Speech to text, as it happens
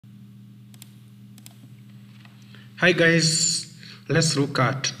Hi guys, let's look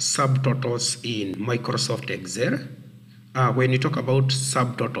at subtotals in Microsoft Excel. When you talk about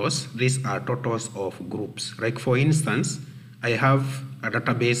subtotals, these are totals of groups. Like for instance, I have a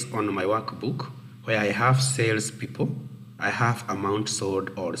database on my workbook where I have sales people, I have amount sold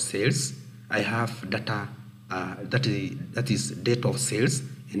or sales, I have data that is date of sales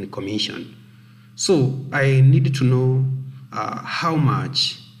and commission. So I need to know how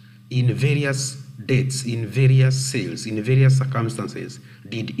much in various dates, in various sales, in various circumstances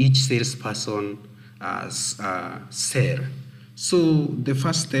did each salesperson sell. So the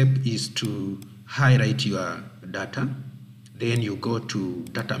first step is to highlight your data. Then you go to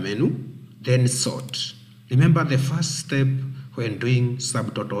data menu, then sort. Remember the first step when doing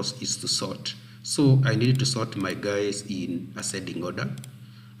subtotals is to sort. So I need to sort my guys in ascending order.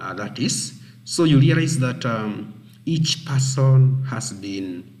 So you realize that each person has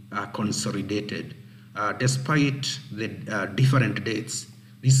been consolidated. Despite the different dates,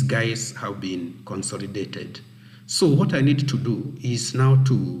 these guys have been consolidated. So what I need to do is now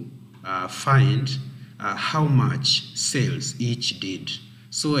to find how much sales each did.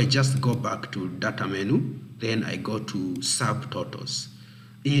 So I just go back to data menu, then I go to subtotals.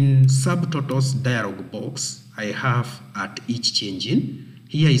 In subtotals dialog box, I have at each changing.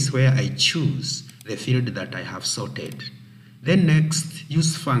 Here is where I choose the field that I have sorted. Then next,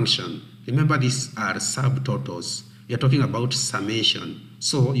 use function. Remember, these are subtotals. We are talking about summation.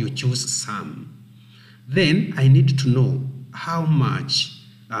 So you choose sum. Then I need to know how much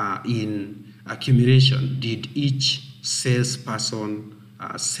in accumulation did each salesperson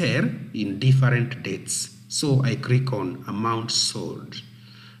sell in different dates. So I click on amount sold.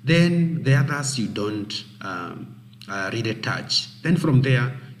 Then the others you don't really touch. Then from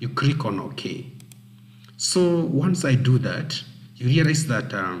there, you click on OK. So once I do that, you realize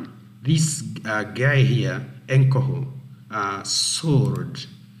that this guy here, Enkoho, sold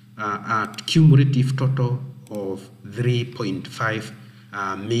a cumulative total of 3.5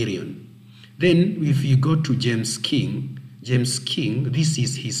 million. Then if you go to James King, this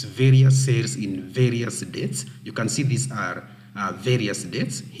is his various sales in various dates. You can see these are various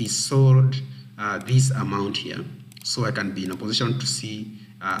dates. He sold this amount here. So I can be in a position to see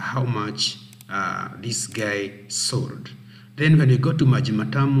how much this guy sold. Then when you go to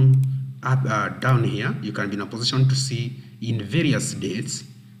Majimatamu down here, you can be in a position to see in various dates,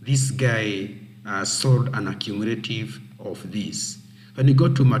 this guy sold an accumulative of this. When you go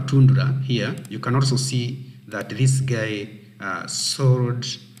to Matundra here, you can also see that this guy sold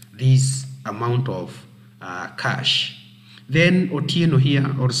this amount of cash. Then Otieno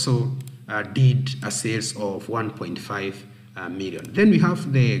here also did a sales of 1.5 million. Then we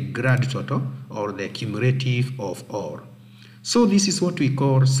have the grad total or the cumulative of all. So this is what we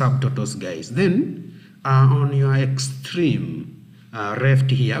call subtotals, guys. Then on your extreme left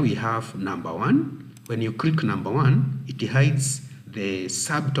here, we have number 1. When you click number 1, it hides the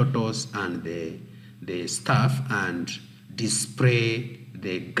subtotals and the stuff and display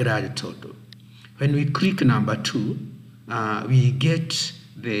the grad total. When we click number 2, we get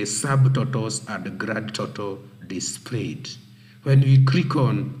the subtotals and the grad total displayed. When we click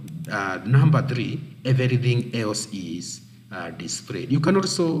on number 3, everything else is displayed. You can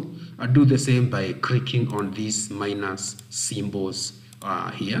also do the same by clicking on these minus symbols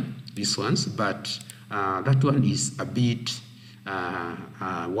here, these ones, but that one is a bit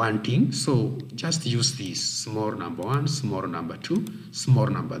wanting. So just use this small number 1, small number 2, small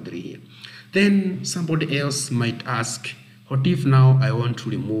number 3 here. Then somebody else might ask, what if now I want to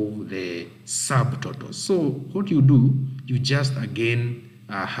remove the subtotals? So what you do, you just again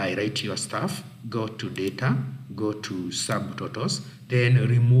highlight your stuff, go to data, go to subtotals, then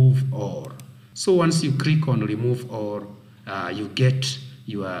remove all. So once you click on remove all, you get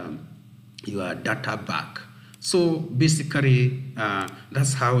your data back. So basically,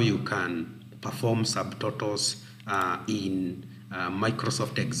 that's how you can perform subtotals in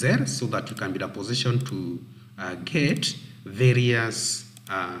Microsoft Excel, so that you can be in a position to get various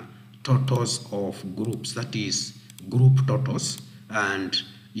totals of groups, that is group totals, and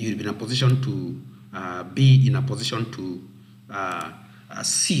you'll be in a position to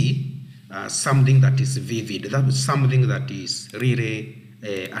see something that is vivid, that is something that is really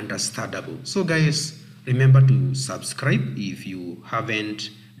understandable. So guys, remember to subscribe if you haven't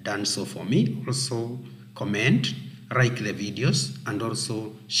done so for me. Also comment, like the videos, and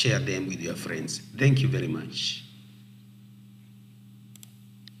also share them with your friends. Thank you very much.